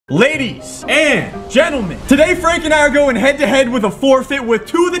Ladies and gentlemen, today Frank and I are going head-to-head with a forfeit with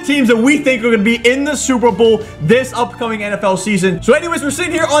two of the teams that we think are going to be in the Super Bowl this upcoming NFL season. So anyways, we're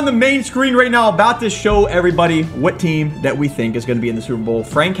sitting here on the main screen right now about to show everybody what team that we think is going to be in the Super Bowl.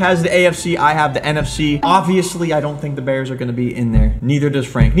 Frank has the AFC, I have the NFC. Obviously, I don't think the Bears are going to be in there. Neither does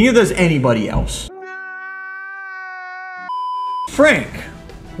Frank. Neither does anybody else. Frank,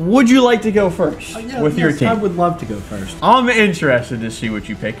 would you like to go first with your team? I would love to go first. I'm interested to see what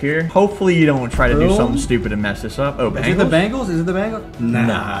you pick here. Hopefully you don't try to do something stupid and mess this up. Oh, Bengals? Is it the Bengals? Is it the Bengals?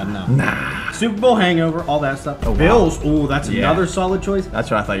 Nah. Super Bowl hangover, all that stuff. Oh, Bills. Wow. Oh, that's another solid choice.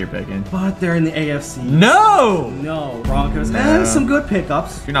 That's what I thought you were picking. But they're in the AFC. No! Broncos. No. Some good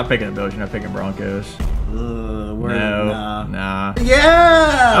pickups. If you're not picking the Bills, you're not picking Broncos. Nah.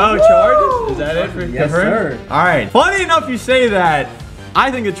 Yeah! Oh, Chargers? Is that it for Yes, sir. All right. Funny enough you say that. I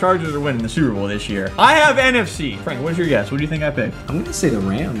think the Chargers are winning the Super Bowl this year. I have NFC. Frank, what's your guess? What do you think I picked? I'm going to say the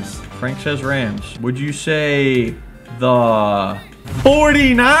Rams. Frank says Rams. Would you say the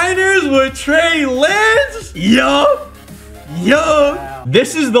 49ers with Trey Lance? Yup. Wow.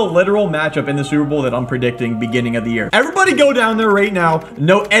 This is the literal matchup in the Super Bowl that I'm predicting beginning of the year. Everybody go down there right now.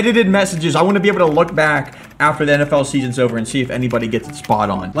 No edited messages. I want to be able to look back after the NFL season's over and see if anybody gets it spot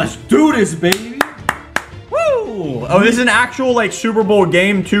on. Let's do this, baby. Oh, this is an actual like Super Bowl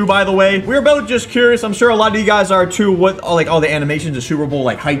game too, by the way. We're both just curious. I'm sure a lot of you guys are too, what like all the animations of Super Bowl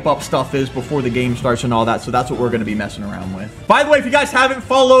like hype up stuff is before the game starts and all that. So that's what we're going to be messing around with. By the way, if you guys haven't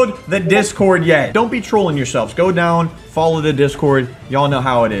followed the Discord yet, don't be trolling yourselves. Go down, follow the Discord. Y'all know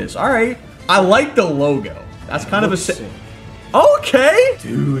how it is. All right. I like the logo. That's kind of a sick. Okay.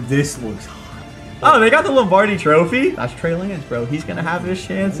 Dude, this looks hot. Oh, they got the Lombardi trophy? That's Trey Lance, bro. He's going to have his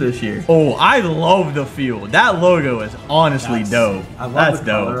chance this year. Oh, I love the field. That logo is honestly dope. I love That's the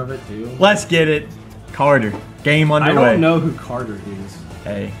dope. color of it, too. Let's get it. Carter. Game underway. I don't know who Carter is.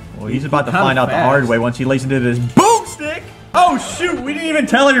 Hey, well, he's about to find out the hard way once he lays into this boomstick. Oh, shoot. We didn't even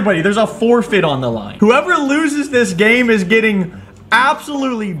tell everybody. There's a forfeit on the line. Whoever loses this game is getting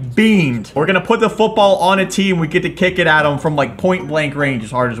absolutely beamed. We're gonna put the football on a team. We get to kick it at them from like point blank range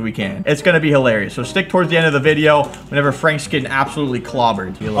as hard as we can. It's gonna be hilarious. So stick towards the end of the video whenever Frank's getting absolutely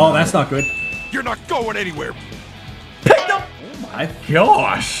clobbered. Oh, that's not good. You're not going anywhere. Picked up. Oh my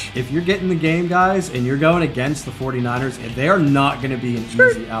gosh. If you're getting the game, guys, and you're going against the 49ers, they are not gonna be an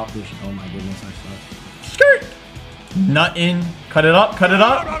easy out this. Oh my goodness, I suck. Skirt. Nut in. Cut it up. Cut it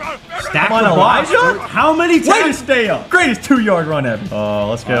up. Stack Come on, Elijah. How many times? Way to stay up. Greatest 2-yard run ever. Oh,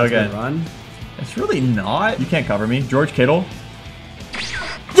 let's go again. Run. It's really not. You can't cover me. George Kittle.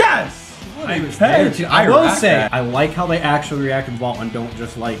 Yes! I will say, I like how they actually react to the ball and don't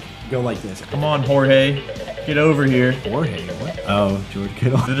just like go like this. Come on, Jorge. Get over here. Jorge? What? Oh, George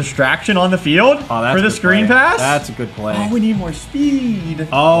Kittle. The distraction on the field for the screen pass? That's a good play. Oh, we need more speed.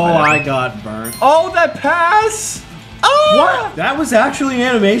 Oh, I got burnt. Oh, that pass. Oh! What? That was actually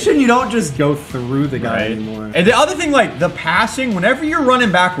animation? You don't just go through the guy anymore. And the other thing, like, the passing, whenever you're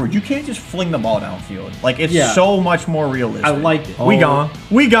running backwards, you can't just fling the ball downfield. Like, it's so much more realistic. I liked it. We gone.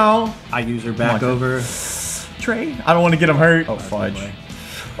 We gone. I use her back over. Trey. I don't want to get him hurt. Oh, fudge.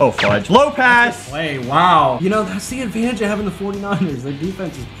 Oh, fudge. Low pass. Play. Wow. You know, that's the advantage of having the 49ers. Their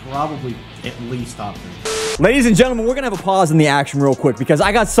defense is probably at least top 3. Ladies and gentlemen, we're going to have a pause in the action real quick because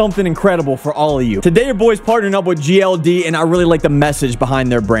I got something incredible for all of you. Today, your boys partnering up with GLD, and I really like the message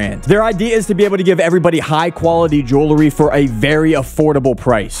behind their brand. Their idea is to be able to give everybody high-quality jewelry for a very affordable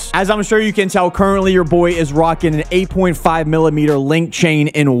price. As I'm sure you can tell, currently your boy is rocking an 8.5mm link chain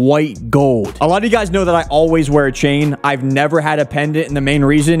in white gold. A lot of you guys know that I always wear a chain. I've never had a pendant, and the main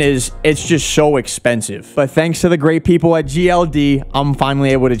reason is it's just so expensive. But thanks to the great people at GLD, I'm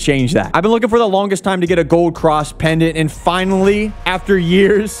finally able to change that. I've been looking for the longest time to get a gold cross pendant, and finally, after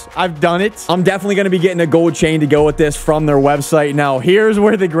years, I've done it. I'm definitely going to be getting a gold chain to go with this from their website. Now, here's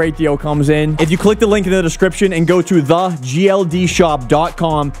where the great deal comes in. If you click the link in the description and go to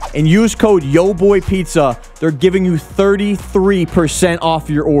thegldsshop.com and use code YoBoy Pizza, they're giving you 33% off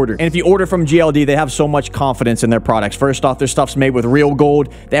your order. And if you order from GLD, they have so much confidence in their products. First off, their stuff's made with real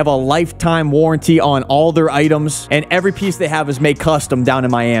gold. They have a lifetime warranty on all their items, and every piece they have is made custom down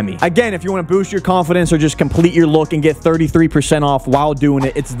in Miami. Again, if you want to boost your confidence or just complete your look and get 33% off while doing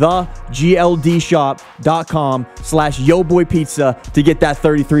it, it's thegldsshop.com/YoBoyPizza to get that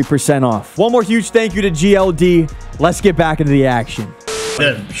 33% off. One more huge thank you to GLD. Let's get back into the action.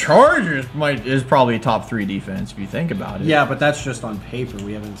 The Chargers is probably a top 3 defense if you think about it. Yeah, but that's just on paper.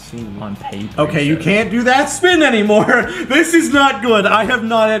 We haven't seen them on paper. Okay, you can't do that spin anymore. This is not good. I have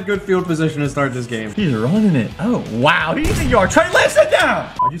not had good field position to start this game. He's running it. Oh, wow. Who do you think you are? Trey Lance, sit down.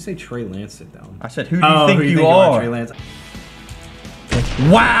 Why'd you say Trey Lance, sit down? I said, who do you think you are? Trey Lance. Let's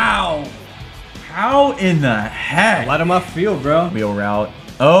Wow. How in the heck? Let him upfield, bro. Wheel route.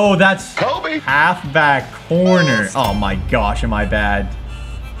 Oh, that's Kobe. Halfback corner. Oh my gosh, am I bad?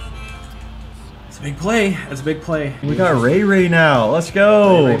 It's a big play. It's a big play. We got Ray now. Let's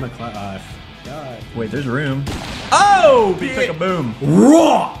go. Ray God. Wait, there's room. Oh, big pick a boom.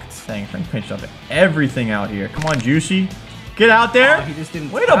 Rocked. Dang, Frank pinched up everything out here. Come on, Juicy. Get out there. Oh, he just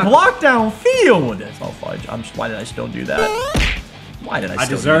didn't Way to block downfield. Oh, fudge. Why did I still do that? Why did I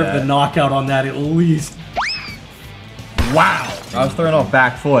still do that? I deserve the knockout on that at least. Wow. I was throwing off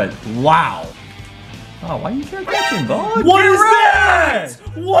back foot. Wow. Oh, why you can't catch him, dog? What is that?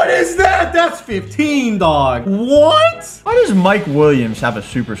 What is that? That's 15, dog. What? Why does Mike Williams have a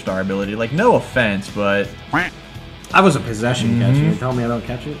superstar ability? Like, no offense, but... I was a possession catcher. You tell me I don't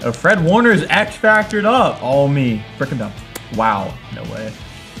catch it? Oh, Fred Warner's X-factored up. All me. Frick him down. Wow. No way.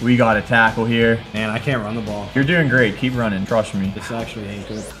 We got a tackle here. Man, I can't run the ball. You're doing great. Keep running. Trust me. This actually ain't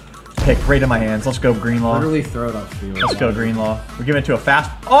good. Pick right in my hands. Let's go, Greenlaw. Literally throw it upfield. Let's go, Greenlaw. We're giving it to a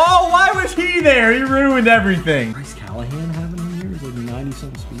fast... Oh, why was he there? He ruined everything. Is Callahan having him here? He's like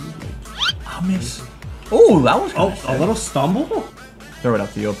 90-something speed. I miss. Oh, that was a little stumble? Throw it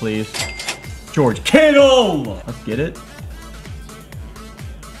upfield, please. George Kittle! Let's get it.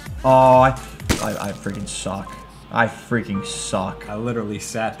 Oh, I freaking suck. I freaking suck. I literally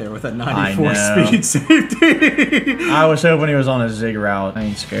sat there with a 94 speed safety. I was hoping he was on a zig route. I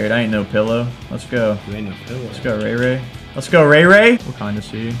ain't scared. I ain't no pillow. Let's go. You ain't no pillow. Let's go, Ray. Let's go, Ray. We'll kind of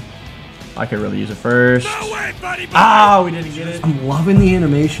see. I could really use it first. No way, buddy. Ah, we didn't get it. I'm loving the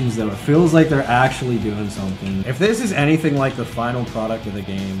animations, though. It feels like they're actually doing something. If this is anything like the final product of the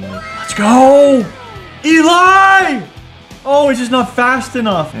game, like... Let's go! Eli! Oh, he's just not fast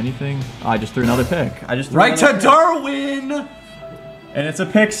enough. Anything? Oh, I just threw another pick. I just threw right to Darwin! And it's a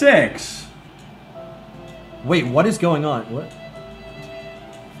pick 6. Wait, what is going on? What?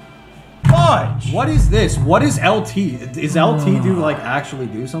 Fudge! What is this? What is LT? Is LT do like actually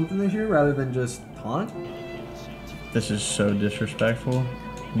do something this year rather than just taunt? This is so disrespectful.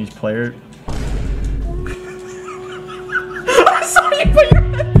 These players. I saw you put your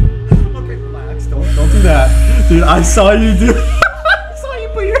head. Okay, relax. Don't do that, dude. I saw you do. I saw you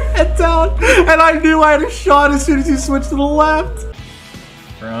put your head down, and I knew I had a shot as soon as you switched to the left.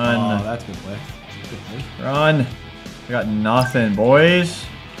 Run. Oh, that's good play. Good play. Run. We got nothing, boys.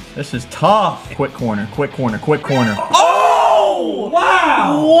 This is tough. Quick corner. Oh!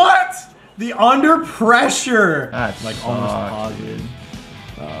 Wow! What? The under pressure. That's like almost positive.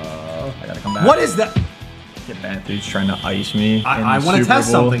 I gotta come back. What is that? Get bent, dude's trying to ice me. I want to test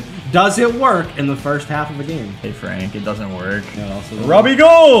something. Does it work in the first half of a game? Hey Frank, it doesn't work. No, also Robbie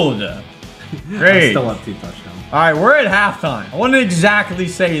Gold! Great. I still have 2 touchdowns. Alright, we're at halftime. I wouldn't exactly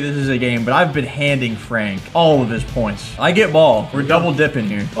say this is a game, but I've been handing Frank all of his points. I get ball. We're double dipping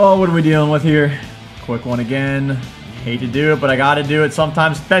here. Oh, what are we dealing with here? Quick one again. Hate to do it, but I gotta do it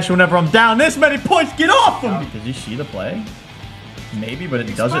sometimes, especially whenever I'm down this many points. Get off of me! Did you see the play? Maybe, but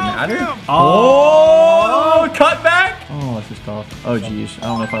it doesn't matter. Oh, cut back! Oh, this is tough. Oh, geez. I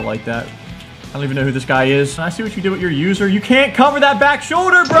don't know if I like that. I don't even know who this guy is. I see what you did with your user. You can't cover that back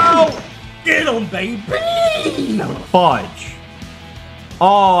shoulder, bro! Get him, baby! Fudge.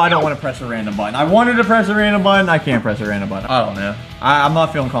 Oh, I don't want to press a random button. I wanted to press a random button. I can't press a random button. I don't know. I'm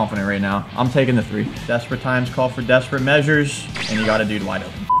not feeling confident right now. I'm taking the 3. Desperate times call for desperate measures, and you got a dude wide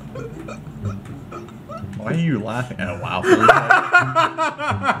open. Why are you laughing? Oh, wow.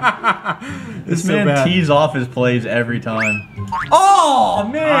 This man tees off his plays every time. Oh,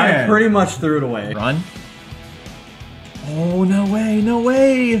 man! I pretty much threw it away. Run. Oh, no way, no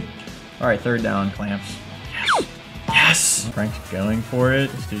way. All right, 3rd down, clamps. Yes. Yes. Frank's going for it.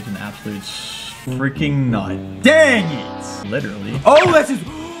 This dude's an absolute freaking nut. Dang it. Literally. Oh, that's his...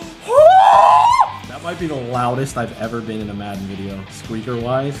 That might be the loudest I've ever been in a Madden video.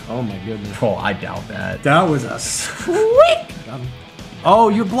 Squeaker-wise. Oh, my goodness. Oh, I doubt that. That was a squeak. Oh,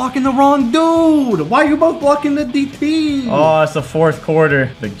 you're blocking the wrong dude. Why are you both blocking the DT? Oh, it's the 4th quarter.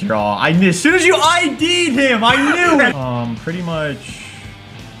 Big draw. I knew. As soon as you ID'd him, I knew it. Pretty much...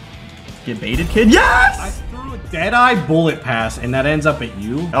 Get baited, kid. Yes! I threw a dead-eye bullet pass, and that ends up at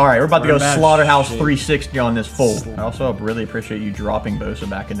you. All right, we're about to go Slaughterhouse 360 on this full. I also really appreciate you dropping Bosa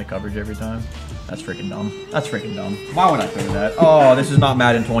back into coverage every time. That's freaking dumb. That's freaking dumb. Why would I throw that? Oh, this is not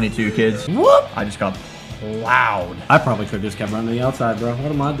Madden 22, kids. Whoop! I just got plowed. I probably could have just kept running to the outside, bro.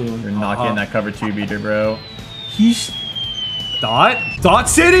 What am I doing? You're not getting that cover 2 beater, bro. He's... Dot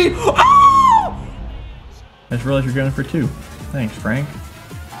City! Oh! I just realized you're going for 2. Thanks, Frank.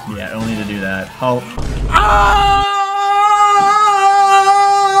 Yeah, only to do that. Oh.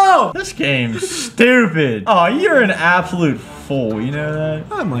 Oh! This game's stupid. Oh, you're an absolute full. You know that?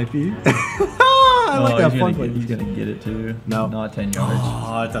 I might be. I like that fun play. He's gonna get it too. No. Not 10 yards.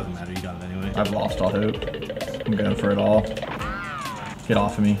 Oh, it doesn't matter. You got it anyway. I've lost all hope. I'm going for it all. Get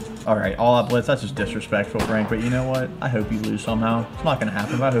off of me. All right, all out blitz. That's just disrespectful, Frank. But you know what? I hope you lose somehow. It's not gonna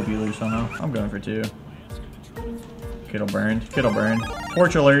happen, but I hope you lose somehow. I'm going for 2. Kittle burned. Kittle burned.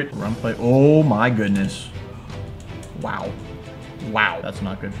 Porch alert. Run play. Oh my goodness. Wow. Wow. That's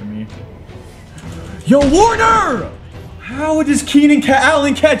not good for me. Yo, Warner! How does Keenan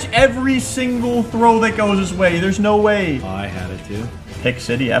Allen catch every single throw that goes his way? There's no way. Oh, I had it too. Pick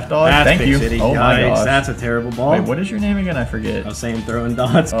City, F-Dog. Thank you. you. City. Oh my gosh. That's a terrible ball. Wait, what is your name again? I forget. I was saying throwing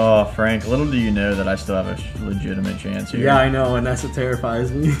dots. Oh, Frank, little do you know that I still have a legitimate chance here. Yeah, I know, and that's what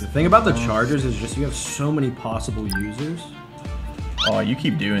terrifies me. The thing about the Chargers is just you have so many possible users. Oh, you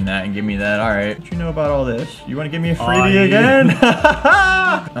keep doing that and give me that. All right. What you know about all this? You want to give me a freebie again?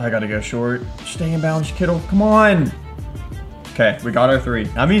 I got to go short. Stay in bounds, Kittle. Come on. Okay, we got our 3.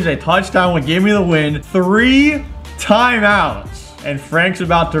 That means a touchdown would give me the win. 3 timeouts. And Frank's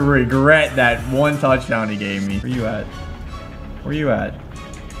about to regret that 1 touchdown he gave me. Where you at? Where you at?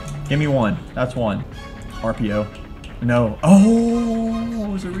 Give me 1. That's 1. RPO. No. Oh, it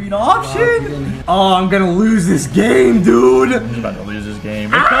was a read option. Oh, I'm gonna lose this game, dude. He's about to lose this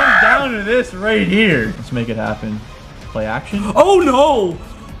game. It comes down to this right here. Let's make it happen. Play action. Oh no!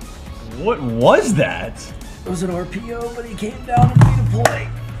 What was that? It was an RPO, but he came down and made a play.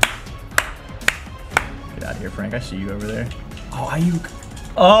 Get out of here, Frank. I see you over there. Oh, Ayuk.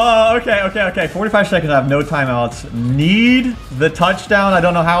 Oh, okay. 45 seconds. I have no timeouts. Need the touchdown. I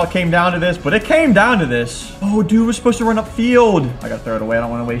don't know how it came down to this, but it came down to this. Oh, dude, we're supposed to run upfield. I gotta throw it away. I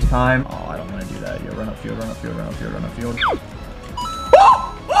don't want to waste time. Oh, I don't want to do that. Yo, run upfield, run upfield, run upfield, run upfield.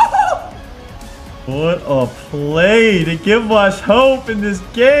 What a play to give us hope in this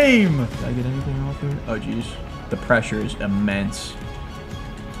game. Did I get anything off here? Oh, geez. The pressure is immense.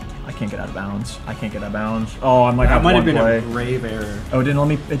 I can't get out of bounds. I can't get out of bounds. Oh, I'm like, that might have been play. a grave error. Oh, it didn't let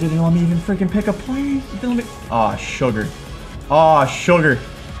me even freaking pick a play. It didn't let me. Oh, sugar. Oh, sugar.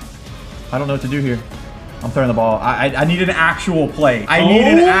 I don't know what to do here. I'm throwing the ball. I need an actual play. I need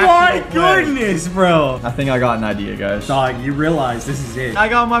an actual play. Oh my goodness, bro. I think I got an idea, guys. Dog, you realize this is it. I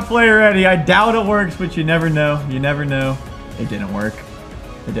got my play ready. I doubt it works, but you never know. You never know. It didn't work.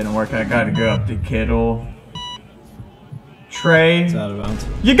 It didn't work. I gotta go up to Kittle. Trey. It's out of bounds.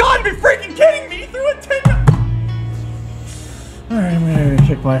 You gotta be freaking kidding me! You threw a 10. Alright, I'm gonna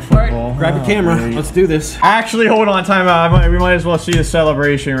kick my football. Right, grab your camera. Great. Let's do this. Actually, hold on, time out. We might as well see the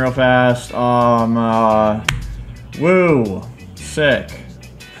celebration real fast. Woo. Sick.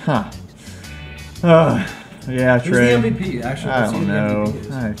 Huh. Yeah, Trey. Who's the MVP, actually? I don't know.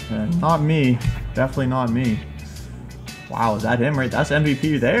 Not me. Definitely not me. Wow, is that him right? That's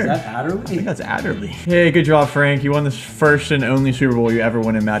MVP there. Is that Adderley? I think that's Adderley. Hey, good job, Frank. You won the first and only Super Bowl you ever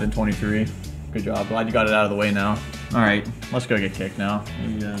won in Madden 23. Good job. Glad you got it out of the way now. All right, let's go get kicked now.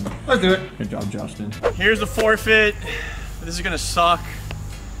 Let's do it. Good job, Justin. Here's the forfeit. This is gonna suck.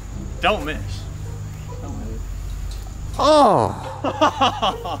 Don't miss. Don't miss.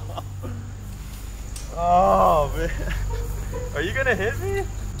 Oh. Oh, man. Are you gonna hit me?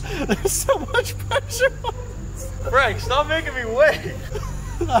 There's so much pressure on this. Frank, stop making me wait.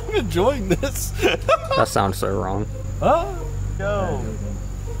 I'm enjoying this. That sounds so wrong. Oh, no.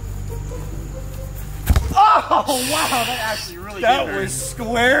 Oh, wow, that actually really That hit was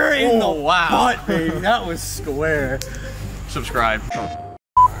square in the wow. butt, baby. That was square. Subscribe.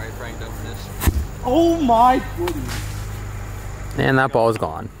 Alright, Frank, don't miss. Oh my goodness. And that ball's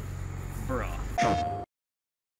gone. Bruh.